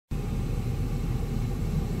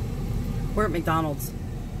We're at McDonald's.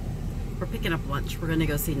 We're picking up lunch. We're going to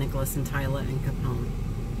go see Nicholas and Tyla and Capone.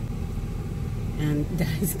 And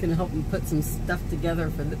Daddy's going to help me put some stuff together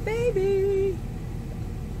for the baby.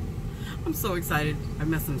 I'm so excited. I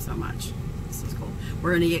miss him so much. This is cool.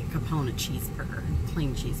 We're going to get Capone a cheeseburger.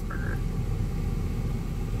 Plain cheeseburger.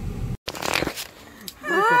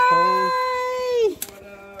 Hi!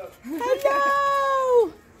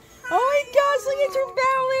 Hello! Oh my gosh, look at your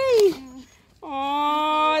belly!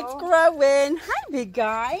 Oh, it's growing. Hi, big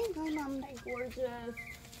guy. Hi, Mom, gorgeous.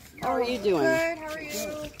 How are you doing? Good, how are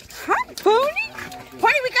you? Hi, Pony.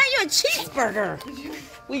 Pony, we got you a cheeseburger.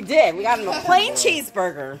 We did. We got him a plain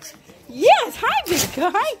cheeseburger. Yes. Hi, big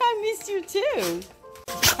guy. I missed you too.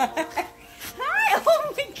 Hi.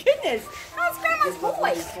 Oh my goodness. How's Grandma's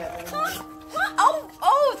voice? Huh? Huh?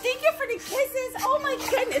 Oh, thank you for the kisses. Oh my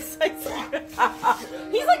goodness.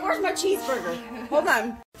 He's like, where's my cheeseburger? Hold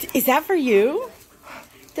on. Is that for you?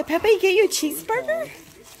 Did Pepe get you a cheeseburger?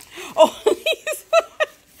 Oh,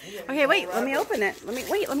 okay, wait, let me open it. Let me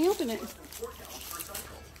open it.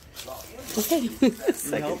 Okay.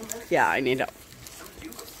 Yeah, I need help.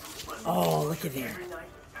 Oh, look at there.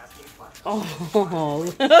 Oh,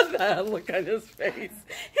 look at that. Look at his face.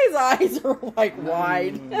 His eyes are like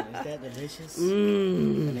wide. Is that delicious?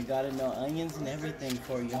 And they got no onions and everything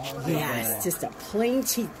for you. Huh? Yes, just a plain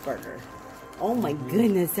cheeseburger. Oh my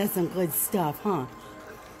goodness, that's some good stuff, huh?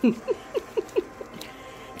 You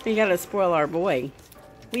gotta spoil our boy.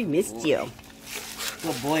 We missed you.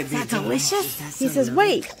 Good boy, Is that delicious? He says,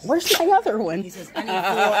 wait, where's my other one? He says, I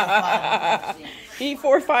need 4 or 5. You need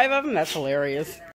 4 or 5 of them? That's hilarious.